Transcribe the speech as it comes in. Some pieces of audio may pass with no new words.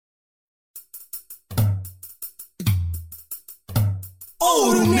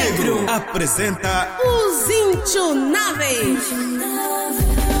Ouro Negro apresenta Os Intionáveis.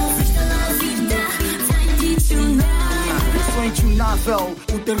 Eu sou intionável,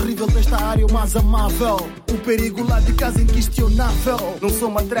 o terrível desta área, o mais amável. O perigo lá de casa inquestionável. Não sou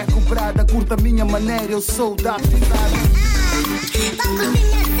uma drag cobrada, curta a minha maneira, eu sou da atividade.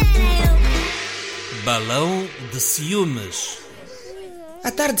 Balão de Ciúmes. A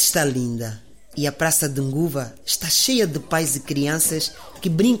tarde está linda e a praça de Nguva está cheia de pais e crianças que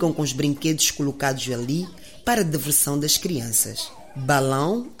brincam com os brinquedos colocados ali para a diversão das crianças.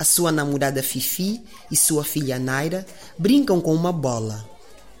 Balão, a sua namorada Fifi e sua filha Naira brincam com uma bola.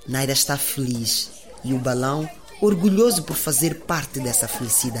 Naira está feliz e o Balão orgulhoso por fazer parte dessa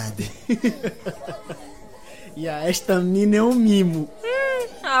felicidade. Esta menina é um mimo.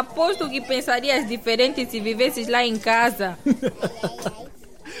 Aposto que pensarias diferente se vivesses lá em casa.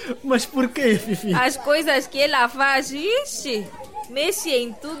 Mas por que, Fifi? As coisas que ela faz, ixi, mexe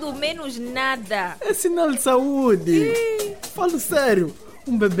em tudo menos nada. É sinal de saúde. Falo sério,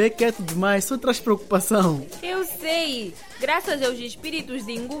 um bebê quieto demais só traz preocupação. Eu sei, graças aos espíritos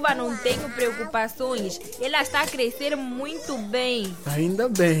de Nguva não tenho preocupações. Ela está a crescer muito bem. Ainda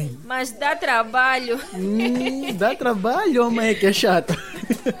bem. Mas dá trabalho. Dá trabalho, ou mãe é que é chata?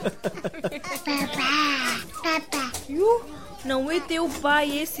 Não é teu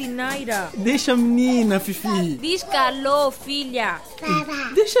pai esse, Naira. Deixa a menina, Fifi. Diz calor, filha.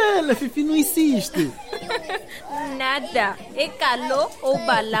 Deixa ela, Fifi, não insiste. Nada, é calor ou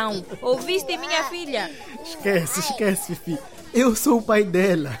balão. Ouviste, minha filha? Esquece, Fifi. Eu sou o pai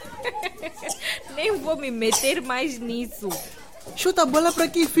dela. Nem vou me meter mais nisso. Chuta a bola pra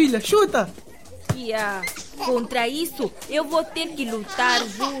aqui, filha, chuta. Contra isso, eu vou ter que lutar,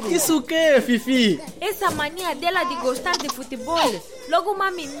 juro. Isso o quê, Fifi? Essa mania dela de gostar de futebol. Logo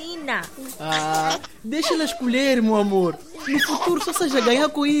uma menina. Deixa ela escolher, meu amor. No futuro só seja ganhar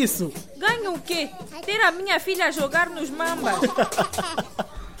com isso. Ganha o quê? Ter a minha filha a jogar nos mambas.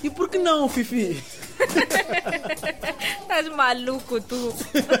 E por que não, Fifi? Estás maluco, tu.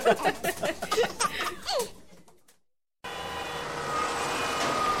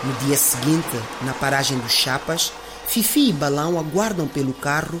 No dia seguinte, na paragem dos Chapas, Fifi e Balão aguardam pelo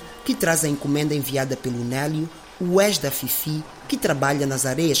carro que traz a encomenda enviada pelo Nélio, o ex da Fifi, que trabalha nas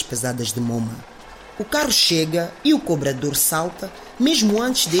areias pesadas de Moma. O carro chega e o cobrador salta, mesmo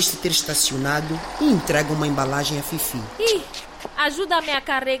antes deste ter estacionado, e entrega uma embalagem a Fifi. Ajuda-me a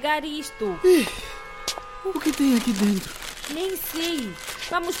carregar isto. O que tem aqui dentro? Nem sei.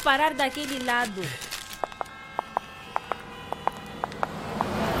 Vamos parar daquele lado.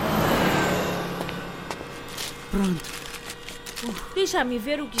 Pronto. Deixa-me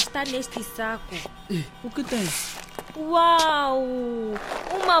ver o que está neste saco. O que tem? Uau!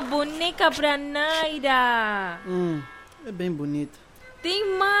 Uma boneca para Naira. É bem bonita.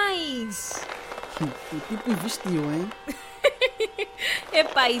 Tem mais. O tipo investiu, hein? É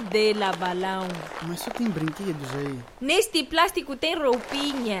pai dela, Balão. Mas só tem brinquedos aí. Neste plástico tem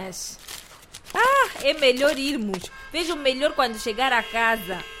roupinhas. É melhor irmos. Vejo melhor quando chegar a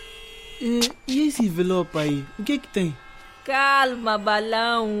casa. E esse envelope aí? O que é que tem? Calma,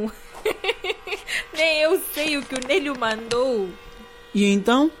 Balão. Nem eu sei o que o Nélio mandou. E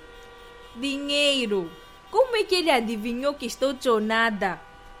então? Dinheiro. Como é que ele adivinhou que estou chonada?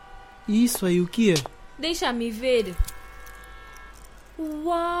 E isso aí o que é? Deixa-me ver.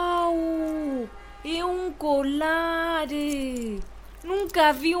 Uau! É um colar.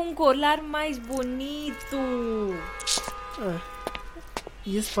 Nunca vi um colar mais bonito.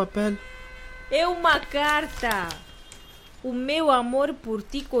 E esse papel? É uma carta. O meu amor por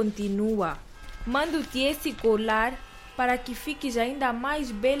ti continua. Mando-te esse colar para que fiques ainda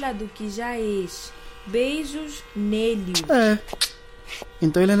mais bela do que já és. Beijos, Nélio.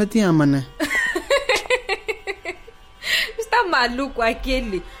 Então ele ainda te ama, né? Está maluco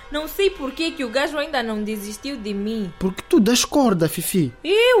aquele? Não sei por que o gajo ainda não desistiu de mim. Porque tu das corda, Fifi.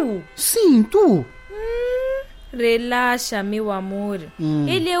 Eu? Sim, tu. Relaxa, meu amor.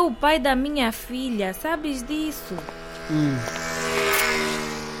 Ele é o pai da minha filha, sabes disso?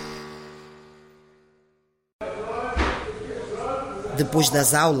 Depois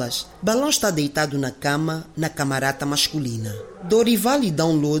das aulas, Balão está deitado na cama, na camarata masculina. Dorival e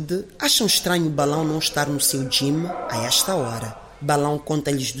Download acham estranho Balão não estar no seu gym a esta hora. Balão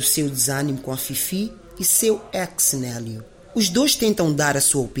conta-lhes do seu desânimo com a Fifi e seu ex Nélio. Os dois tentam dar a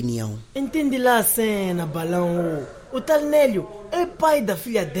sua opinião. Entende lá a cena, Balão. O tal Nélio é pai da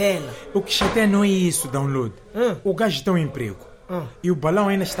filha dela. O que chateia não é isso, Download. O gajo tem um emprego. E o Balão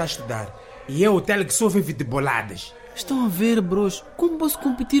ainda está a estudar. E é o tal que só vive de boladas. Estão a ver, bros? Como posso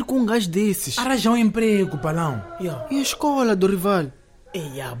competir com um gajo desses? Arranja um emprego, Balão. E a escola do rival?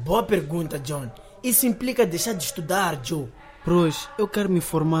 Boa pergunta, John. Isso implica deixar de estudar, Joe. Bros, eu quero me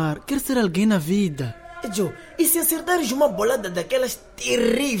formar, quero ser alguém na vida. Joe, e se acertares uma bolada daquelas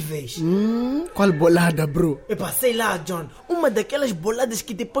terríveis? Qual bolada, bro? Sei lá, John. Uma daquelas boladas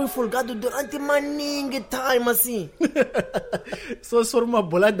que te põe folgado durante maning time, assim. Só se for uma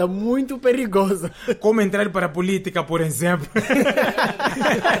bolada muito perigosa. Como entrar para a política, por exemplo.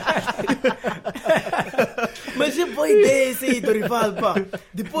 Mas é boa ideia esse aí, Dorival, pá.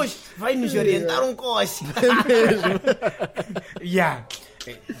 Depois vai nos orientar um coche.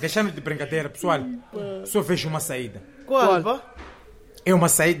 Deixando de brincadeira, pessoal, só vejo uma saída. Qual, pá? É uma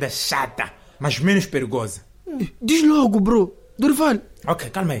saída chata, mas menos perigosa. Diz logo, bro. Dorival. Ok,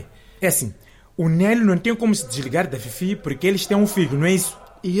 calma aí. É assim, o Nélio não tem como se desligar da Fifi porque eles têm um filho, não é isso?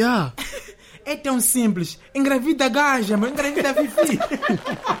 É tão simples. Engravida a gaja, mas engravida a Fifi.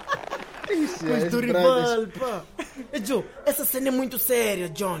 Mas Dorival, pá. Joe, essa cena é muito séria,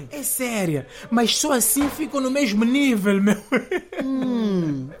 John. É séria, mas só assim ficam no mesmo nível, meu.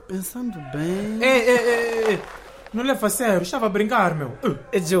 Pensando bem... Não leva a sério, estava a brincar, meu.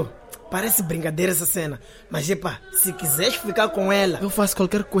 Joe, parece brincadeira essa cena. Mas, se quiseres ficar com ela... Eu faço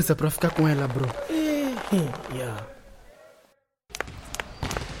qualquer coisa para ficar com ela, bro.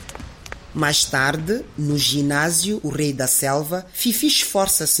 Mais tarde, no ginásio O Rei da Selva, Fifi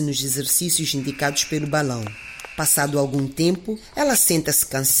esforça-se nos exercícios indicados pelo Balão. Passado algum tempo, ela senta-se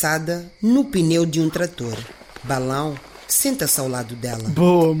cansada no pneu de um trator. Balão senta-se ao lado dela.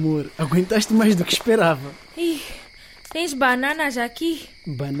 Boa, amor. Aguentaste mais do que esperava. Tens bananas aqui?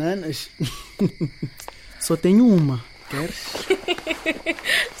 Bananas? Só tenho uma. Queres?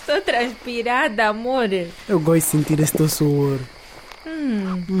 Estou transpirada, amor. Eu gosto de sentir esse teu suor.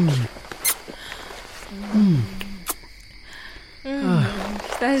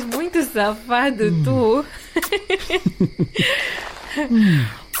 Estás muito safado, tu.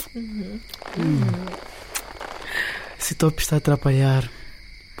 Esse top está a atrapalhar.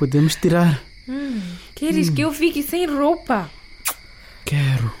 Podemos tirar. Queres que eu fique sem roupa?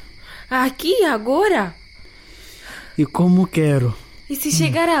 Quero. Aqui, agora? E como quero? E se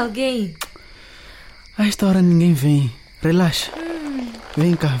chegar alguém? A esta hora ninguém vem. Relaxa.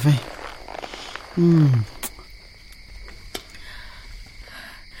 Vem cá, vem.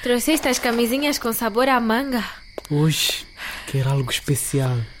 Trouxeste as camisinhas com sabor a manga? Hoje quero algo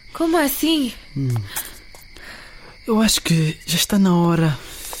especial. Como assim? Eu acho que já está na hora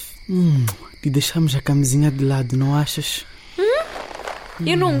de deixarmos a camisinha de lado, não achas?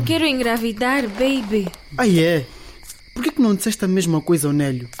 Eu não quero engravidar, baby. Por que não disseste a mesma coisa ao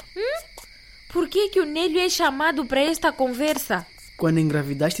Nélio? Por que o Nélio é chamado para esta conversa? Quando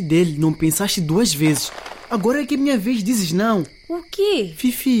engravidaste dele, não pensaste 2 vezes. Agora é que é minha vez, dizes não. O quê?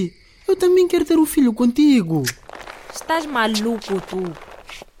 Fifi, eu também quero ter um filho contigo. Estás maluco, tu?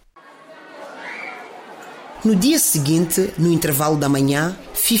 No dia seguinte, no intervalo da manhã,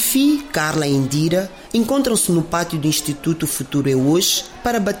 Fifi, Carla e Indira encontram-se no pátio do Instituto Futuro é Hoje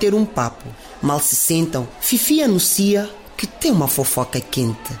para bater um papo. Mal se sentam, Fifi anuncia que tem uma fofoca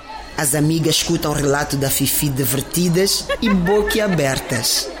quente. As amigas escutam o relato da Fifi divertidas e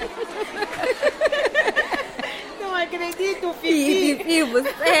boquiabertas. Não acredito, Fifi. Fifi, você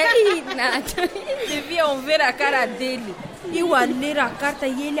é nada. Deviam ver a cara dele. Eu a ler a carta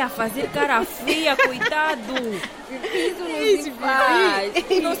e ele a fazer cara feia, coitado. Isso não se faz.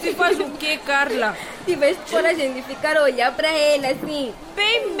 Não se faz o quê, Carla? Tiveste coragem de ficar a olhar para ele assim.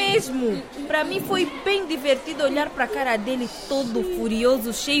 Bem mesmo. Para mim foi bem divertido olhar para a cara dele todo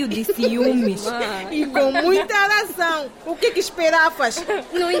furioso, cheio de ciúmes. E com muita razão. O que esperavas?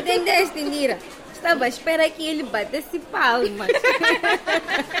 Não entendeste, Indira? Estava à espera que ele batesse palmas.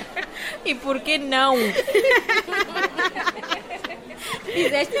 E por que não?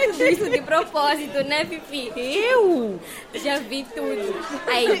 Fizeste tudo isso de propósito, né, Fifi? Eu? Já vi tudo.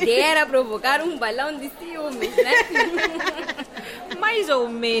 A ideia era provocar um balão de ciúmes, né? Mais ou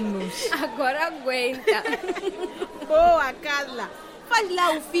menos. Agora aguenta. Boa, Carla. Faz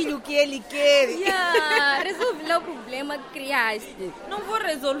lá o filho que ele quer. Resolve lá o problema que criaste. Não vou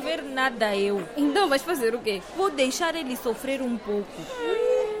resolver nada eu. Então vais fazer o quê? Vou deixar ele sofrer um pouco.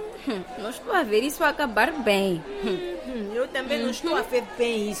 Não estou a ver isso acabar bem. Eu também não estou a ver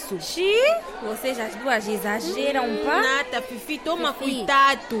bem isso. Vocês as duas exageram, pá? Nada, Fifi, toma Fifi.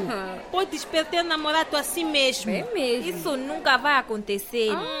 cuidado. Podes perder namorado assim mesmo. É mesmo. Isso nunca vai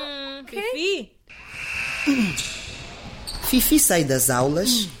acontecer. Fifi? Fifi sai das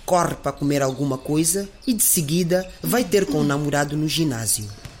aulas, corre para comer alguma coisa e de seguida vai ter com o namorado no ginásio.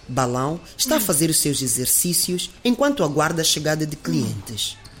 Balão está a fazer os seus exercícios enquanto aguarda a chegada de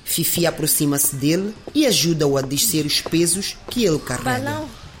clientes. Fifi aproxima-se dele e ajuda-o a descer os pesos que ele carrega. Balão,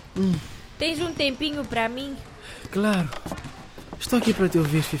 tens um tempinho para mim? Claro. Estou aqui para te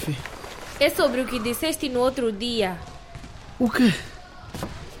ouvir, Fifi. É sobre o que disseste no outro dia. O quê?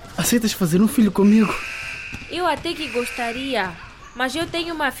 Aceitas fazer um filho comigo? Eu até que gostaria, mas eu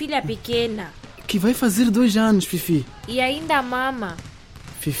tenho uma filha pequena. Que vai fazer 2 anos, Fifi. E ainda mama.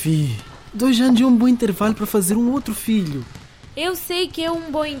 Fifi, 2 anos é um bom intervalo para fazer um outro filho. Eu sei que é um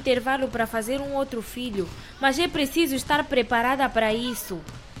bom intervalo para fazer um outro filho, mas é preciso estar preparada para isso.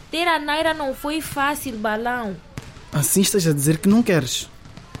 Ter a Naira não foi fácil, Balão. Assim estás a dizer que não queres?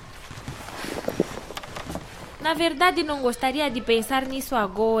 Na verdade, não gostaria de pensar nisso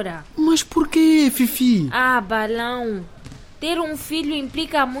agora. Mas por quê, Fifi? Ah, Balão, ter um filho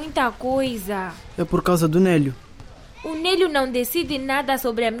implica muita coisa. É por causa do Nélio. O Nélio não decide nada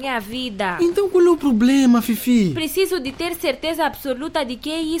sobre a minha vida. Então qual é o problema, Fifi? Preciso de ter certeza absoluta de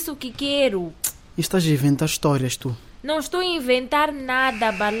que é isso que quero. Estás a inventar histórias, tu. Não estou a inventar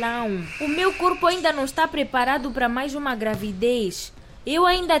nada, Balão. O meu corpo ainda não está preparado para mais uma gravidez. Eu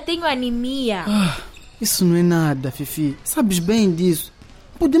ainda tenho anemia. Isso não é nada, Fifi. Sabes bem disso.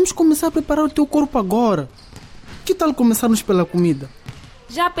 Podemos começar a preparar o teu corpo agora. Que tal começarmos pela comida?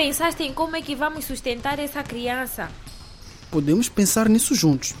 Já pensaste em como é que vamos sustentar essa criança? Podemos pensar nisso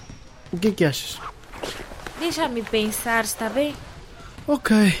juntos. O que é que achas? Deixa-me pensar, está bem?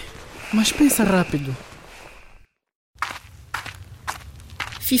 Ok, mas pensa rápido.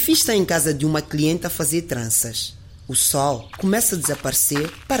 Fifi está em casa de uma cliente a fazer tranças. O sol começa a desaparecer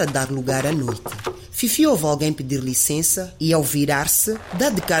para dar lugar à noite. Fifi ouve alguém pedir licença e, ao virar-se, dá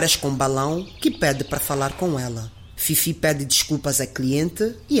de caras com Balão, que pede para falar com ela. Fifi pede desculpas à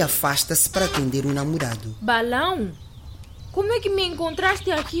cliente e afasta-se para atender o namorado. Balão? Como é que me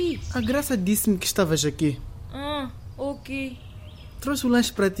encontraste aqui? A Graça disse-me que estavas aqui. Ok. Trouxe o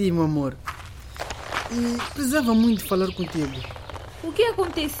lanche para ti, meu amor. E precisava muito falar contigo. O que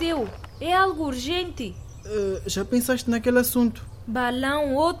aconteceu? É algo urgente? Já pensaste naquele assunto?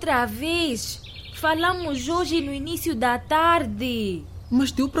 Balão, outra vez. Falamos hoje no início da tarde.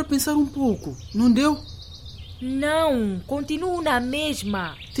 Mas deu para pensar um pouco, não deu? Não, continuo na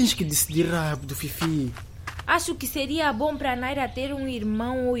mesma. Tens que decidir rápido, Fifi. Acho que seria bom para Naira ter um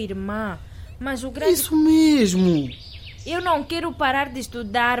irmão ou irmã. Mas o grande... Isso mesmo. Eu não quero parar de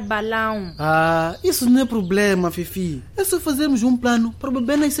estudar, Balão. Isso não é problema, Fifi. É só fazermos um plano para o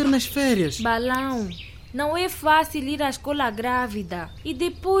bebê nascer nas férias. Balão, não é fácil ir à escola grávida. E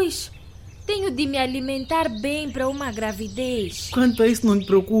depois... tenho de me alimentar bem para uma gravidez. Quanto a isso, não te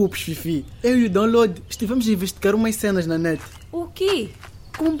preocupes, Fifi. Eu e o Download estivemos a investigar umas cenas na net. O quê?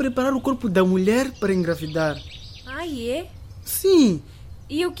 Como preparar o corpo da mulher para engravidar. É? Sim.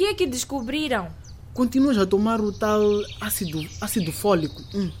 E o que é que descobriram? Continuas a tomar o tal ácido fólico.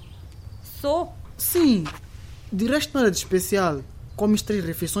 Só? Sim. De resto, nada de especial. Comes 3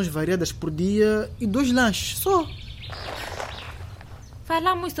 refeições variadas por dia e 2 lanches, só.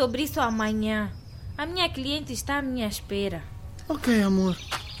 Falamos sobre isso amanhã. A minha cliente está à minha espera. Ok, amor.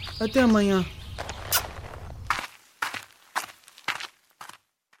 Até amanhã.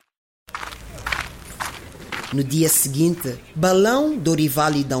 No dia seguinte, Balão,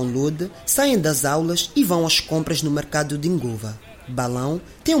 Dorival e Download saem das aulas e vão às compras no mercado de Ngova. Balão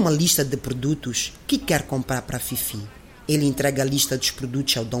tem uma lista de produtos que quer comprar para Fifi. Ele entrega a lista dos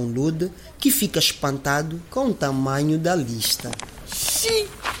produtos ao Download, que fica espantado com o tamanho da lista. Xiii!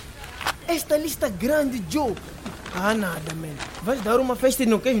 Esta lista grande, Joe. Nada, man. Vais dar uma festa e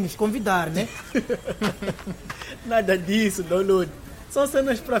não queres nos convidar, né? Nada disso, Download. São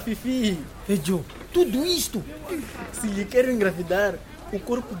cenas para Fifi. Joe, tudo isto? Se lhe quero engravidar, o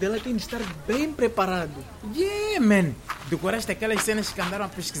corpo dela tem de estar bem preparado. Man. Decoraste aquelas cenas que andaram a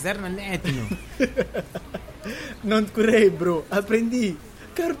pesquisar na net, meu. Não decorei, bro. Aprendi.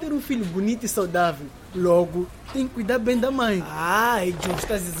 Quero ter um filho bonito e saudável. Logo, tem que cuidar bem da mãe. Joe,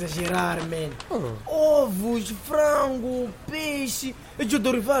 estás a exagerar, man. Ovos, frango, peixe. Joe,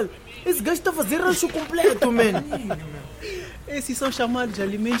 Dorival, esse gajo está a fazer rancho completo, man. Esses são chamados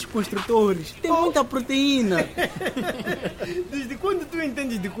alimentos construtores. Tem muita proteína. Desde quando tu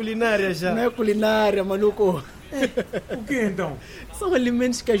entendes de culinária já? Não é culinária, maluco. O que então? São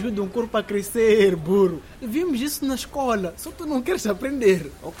alimentos que ajudam o corpo a crescer, burro. Vimos isso na escola, só tu não queres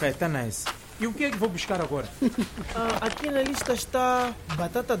aprender. Ok, tá nice. E o que é que vou buscar agora? Aqui na lista está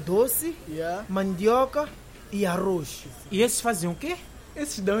batata doce, mandioca e arroz. E esses fazem o quê?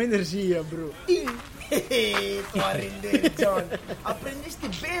 Esses dão energia, bro. Tô a render, John. Aprendeste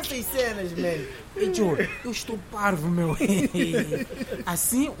bem essas cenas, man. Ei, John, eu estou parvo, meu.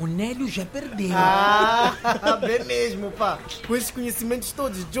 Assim, o Nélio já perdeu. Bem mesmo, pá. Com esses conhecimentos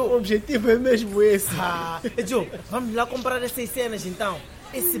todos, Joe. O objetivo é mesmo esse. Joe, vamos lá comprar essas cenas, então.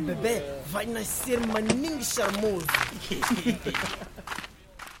 Esse bebê vai nascer maninho charmoso.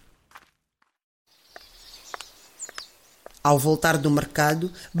 Ao voltar do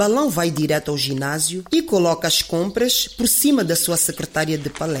mercado, Balão vai direto ao ginásio e coloca as compras por cima da sua secretária de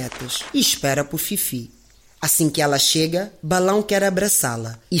paletas e espera por Fifi. Assim que ela chega, Balão quer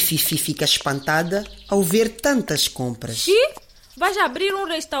abraçá-la e Fifi fica espantada ao ver tantas compras. Vais abrir um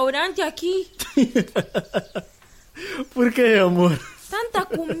restaurante aqui? Por que, amor? Tanta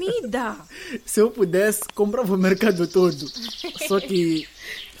comida. Se eu pudesse, comprava o mercado todo. Só que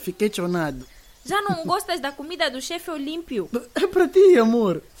fiquei chonado. Já não gostas da comida do chefe Olímpio? É pra ti,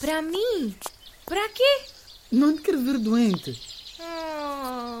 amor. Pra mim? Pra quê? Não te quero ver doente.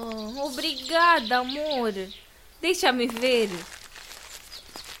 Obrigada, amor. Deixa-me ver.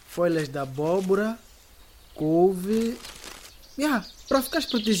 Folhas da abóbora, couve... pra ficares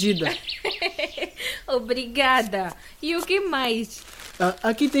protegida. Obrigada. E o que mais?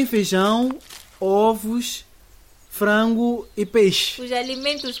 Aqui tem feijão, ovos, frango e peixe. Os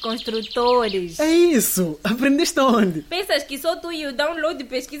alimentos construtores. É isso. Aprendeste onde? Pensas que só tu e o download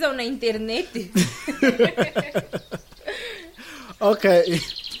pesquisam na internet? Ok.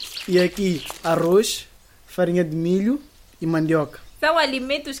 E aqui, arroz, farinha de milho e mandioca. São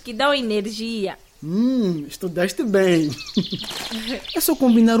alimentos que dão energia. Estudaste bem. É só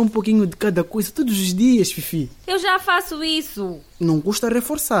combinar um pouquinho de cada coisa todos os dias, Fifi. Eu já faço isso. Não custa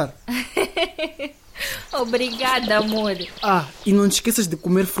reforçar. Obrigada, amor. E não te esqueças de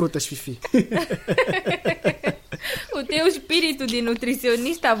comer frutas, Fifi. O teu espírito de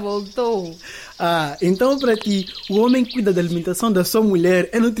nutricionista voltou. Então para ti, o homem que cuida da alimentação da sua mulher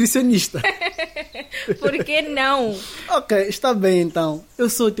é nutricionista. Por que não? Ok, está bem então.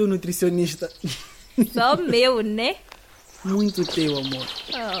 Eu sou o teu nutricionista. Só meu, né? Muito teu, amor.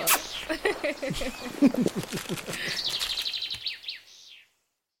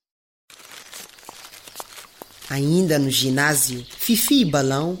 Ainda no ginásio, Fifi e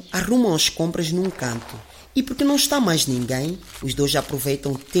Balão arrumam as compras num canto. E porque não está mais ninguém, os dois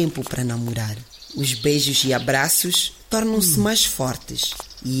aproveitam o tempo para namorar. Os beijos e abraços tornam-se mais fortes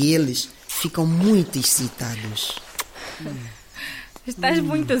e eles ficam muito excitados. Estás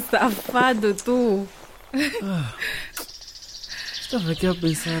muito safado, tu. Estava aqui a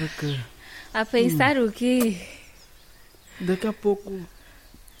pensar que... A pensar o quê? Daqui a pouco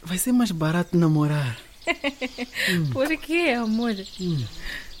vai ser mais barato namorar. Por quê, amor?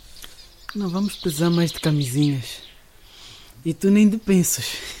 Não vamos precisar mais de camisinhas. E tu nem de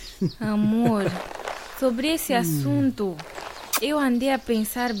pensas. Amor, sobre esse assunto, eu andei a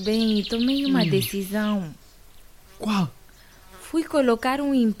pensar bem e tomei uma decisão. Qual? Fui colocar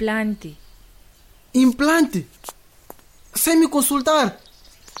um implante. Implante? Sem me consultar?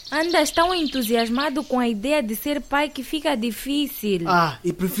 Andas tão entusiasmado com a ideia de ser pai que fica difícil.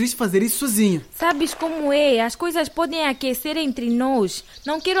 E preferiste fazer isso sozinho. Sabes como é? As coisas podem aquecer entre nós.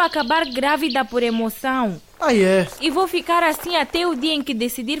 Não quero acabar grávida por emoção. É? E vou ficar assim até o dia em que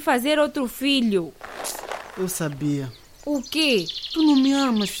decidir fazer outro filho. Eu sabia. O quê? Tu não me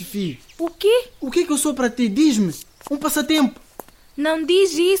amas, Fifi. O quê? O que eu sou para ti? Diz-me. Um passatempo. Não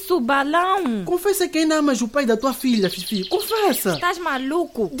diz isso, Balão. Confessa que ainda amas o pai da tua filha, Fifi. Confessa. Estás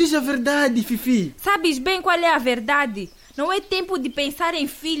maluco? Diz a verdade, Fifi. Sabes bem qual é a verdade. Não é tempo de pensar em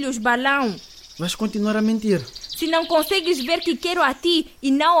filhos, Balão. Vais continuar a mentir. Se não consegues ver que quero a ti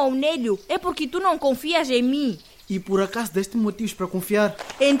e não ao Nélio, é porque tu não confias em mim. E por acaso deste motivos para confiar?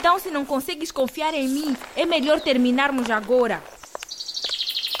 Então, se não consegues confiar em mim, é melhor terminarmos agora.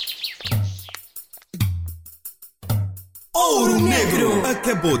 Ouro Negro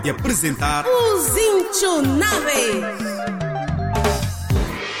acabou de apresentar Os Intionáveis.